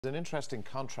There's an interesting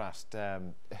contrast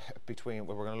between,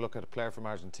 well, we're going to look at a player from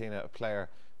Argentina, a player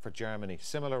for Germany,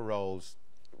 similar roles.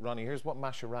 Ronnie, here's what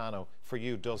Mascherano for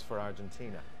you does for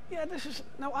Argentina. Yeah,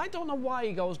 now I don't know why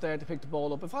he goes there to pick the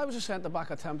ball up. If I was a centre back,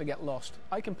 I'd tell him to get lost.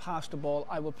 I can pass the ball,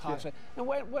 I will pass it. And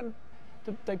when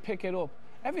they pick it up,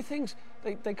 everything's,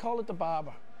 they call it the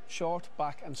barber, short,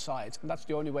 back and sides, and that's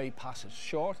the only way he passes,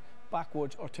 short,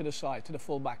 backwards or to the side, to the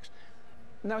full backs.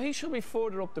 Now he should be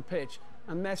further up the pitch,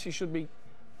 and Messi should be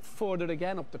further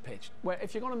again up the pitch. Where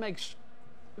if you're going to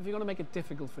make it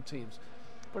difficult for teams,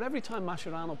 but every time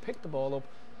Mascherano picked the ball up,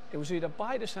 it was either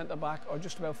by the centre back or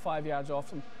just about 5 yards off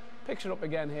them. Picks it up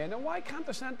again here. Now why can't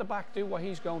the centre back do what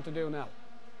he's going to do now?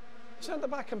 The centre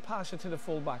back can pass it to the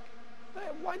full back.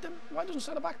 Why doesn't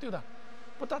centre back do that?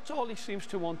 But that's all he seems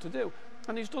to want to do,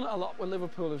 and he's done it a lot with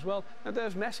Liverpool as well. Now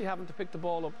there's Messi having to pick the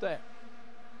ball up there.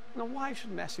 Now why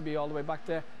should Messi be all the way back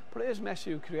there? But it is Messi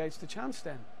who creates the chance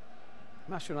then.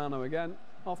 Mascherano again,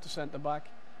 off the centre-back,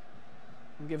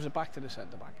 and gives it back to the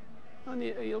centre-back. And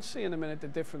you'll see in a minute the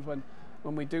difference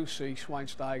when we do see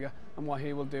Schweinsteiger and what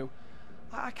he will do.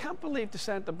 I can't believe the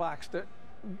centre-backs, that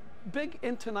big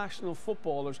international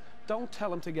footballers, don't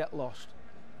tell him to get lost.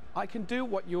 I can do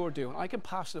what you're doing. I can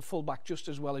pass the full-back just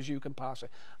as well as you can pass it.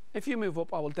 If you move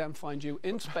up, I will then find you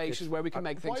in spaces where we can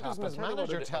make things happen. Why doesn't his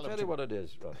manager tell him? I'll tell you what it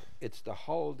is, Ron. It's the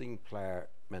holding player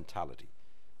mentality.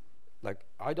 Like,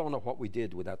 I don't know what we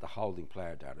did without the holding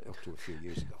player there up to a few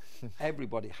years ago.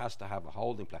 Everybody has to have a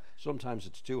holding player. Sometimes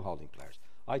it's two holding players.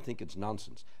 I think it's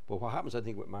nonsense. But what happens, I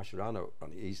think, with Mascherano,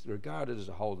 he's regarded as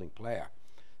a holding player.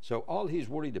 So all he's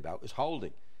worried about is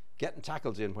holding, getting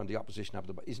tackles in when the opposition have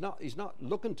the ball. He's not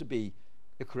looking to be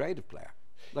a creative player.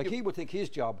 Like, he would think his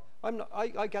job,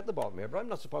 I get the ball from here, but I'm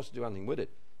not supposed to do anything with it.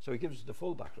 So he gives it to the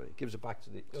full back, right? He gives it back to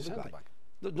the other guy.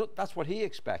 That's what he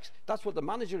expects. That's what the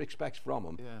manager expects from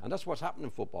him, and that's what's happening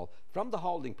in football. From the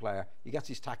holding player, he gets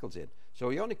his tackles in. So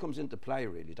he only comes into play,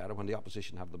 really, Dara, when the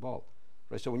opposition have the ball.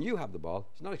 Right? So when you have the ball,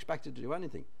 he's not expected to do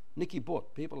anything. Nicky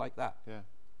Butt, people like that. Yeah.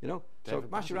 You know? David so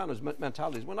Mascherano's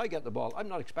mentality is, when I get the ball, I'm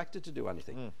not expected to do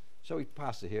anything. So he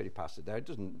passes it here, he passes it there. It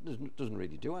doesn't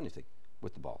really do anything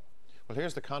with the ball. Well,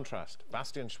 here's the contrast.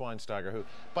 Bastian Schweinsteiger, who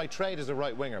by trade is a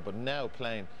right winger, but now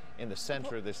playing in the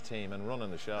centre of this team and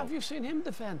running the show. Have you seen him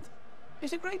defend?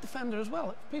 He's a great defender as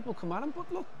well. People come at him, but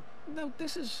look, now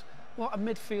this is what a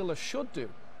midfielder should do.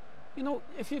 You know,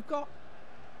 if you've got,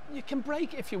 you can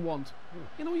break if you want.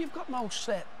 You know, you've got no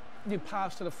set. You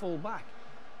pass to the full back.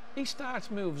 He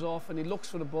starts moves off and he looks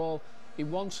for the ball. He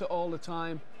wants it all the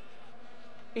time.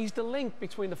 He's the link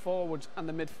between the forwards and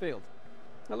the midfield.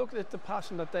 Now look at the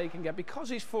passing that they can get, because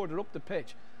he's further up the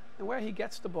pitch, and where he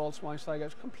gets the ball, Schweinsteiger,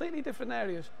 is completely different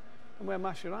areas than where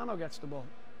Mascherano gets the ball.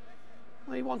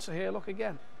 Well, he wants it here, look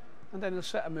again, and then he'll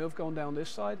set a move going down this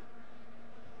side,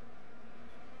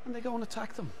 and they go and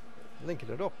attack them. Linking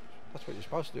it up, that's what you're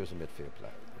supposed to do as a midfield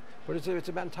player. But it's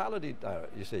a mentality,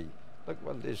 you see. Look,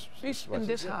 well, in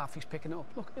this half, he's picking it up.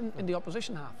 Look, in the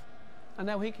opposition half. And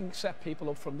now he can set people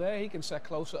up from there, he can set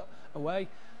closer away,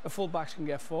 the full-backs can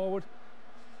get forward.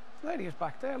 Lady is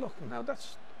back there, look, now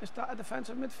is that a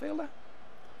defensive midfielder?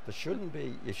 There shouldn't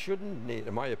be, you shouldn't need,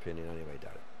 in my opinion anyway,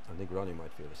 Derek, I think Ronnie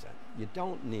might feel the same, you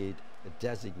don't need a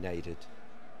designated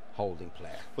holding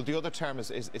player. Well, the other term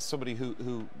is somebody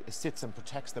who sits and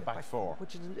protects the back four.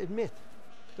 Which is a myth.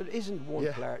 There isn't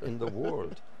one player in the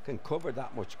world can cover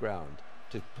that much ground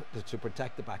to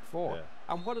protect the back four.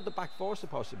 And what are the back four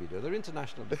supposed to be doing? They're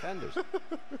international defenders.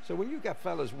 So when you get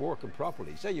fellas working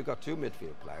properly, say you've got two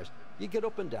midfield players, you get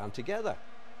up and down together.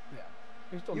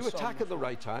 You attack at the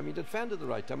right time, you defend at the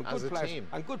right time. As a team.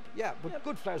 And good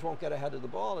players won't get ahead of the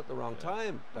ball at the wrong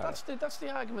time. That's the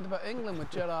argument about England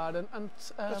with Gerrard and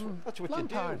that's what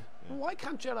Lampard. You do. Why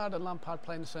can't Gerrard and Lampard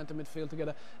play in the centre midfield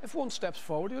together? If one steps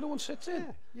forward, the other one sits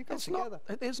in. You get together.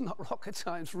 It is not rocket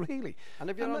science, really. And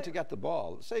if you're on to get the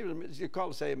ball, say you call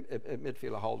a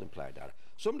midfielder holding player, Dara.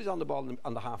 Somebody's on the ball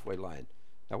on the halfway line.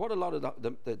 Now, what a lot of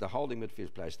the holding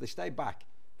midfield players, they stay back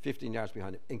 15 yards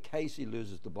behind him in case he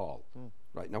loses the ball.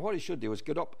 Right, now what he should do is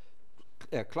get up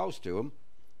close to him,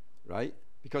 right,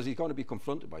 because he's going to be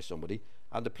confronted by somebody,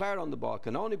 and the player on the ball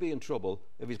can only be in trouble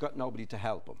if he's got nobody to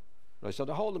help him. Right, so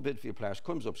the holding midfield player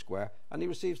comes up square and he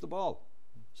receives the ball.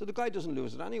 So the guy doesn't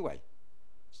lose it anyway.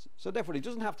 So therefore he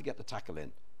doesn't have to get the tackle in. You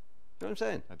know what I'm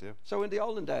saying? I do. So in the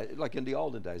olden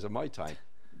days of my time,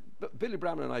 Billy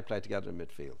Bramlett and I played together in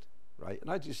midfield, right?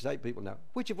 And I just say to people now,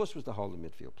 which of us was the holding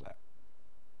midfield player?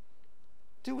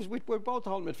 We're both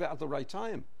holding midfield at the right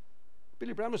time.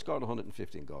 Billy Bramlett scored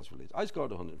 115 goals for Leeds. I scored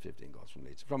 115 goals from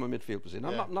Leeds from a midfield position.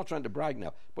 I'm not trying to brag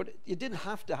now, but you didn't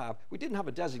have to have. We didn't have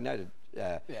a designated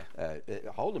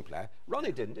holding player.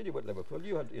 Ronnie didn't, did you, with Liverpool?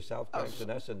 You had yourself, Graham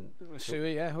Souness and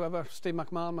Suey, whoever, Steve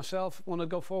McMahon, myself, one to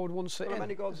go forward, one sit in. How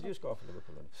many goals did you score for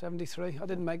Liverpool then? 73. I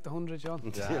didn't make the 100,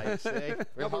 John. Yeah, see,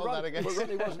 we'll hold that against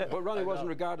but Ronnie wasn't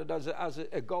regarded as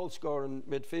a goal scoring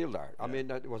midfielder. I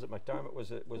mean, was it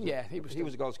McDermott? He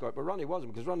was a goal scorer, but Ronnie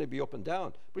wasn't, because Ronnie would be up and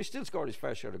down. But he still scored his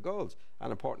fair share of goals,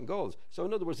 and important goals. So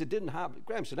in other words, they didn't have.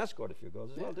 Graham Souness scored a few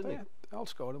goals as well, didn't he? All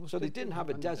scored. So they didn't have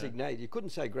a designated. You couldn't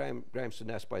say Graham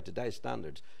Souness by today's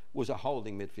standards was a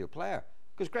holding midfield player,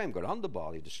 because Graham got on the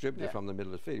ball. He distributed from the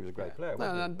middle of the field. He was a great player.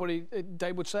 But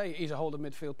they would say he's a holding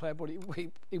midfield player, but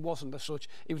he wasn't as such.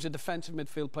 He was a defensive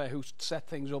midfield player who set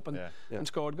things up and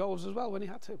scored goals as well when he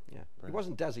had to. Yeah, he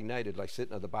wasn't designated like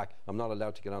sitting at the back. I'm not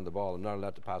allowed to get on the ball. I'm not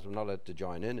allowed to pass. I'm not allowed to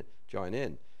join in.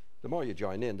 The more you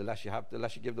join in, the less you have. The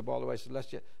less you give the ball away. So the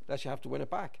less you have to win it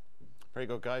back. Very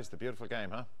good, guys. The beautiful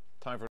game, huh? Time for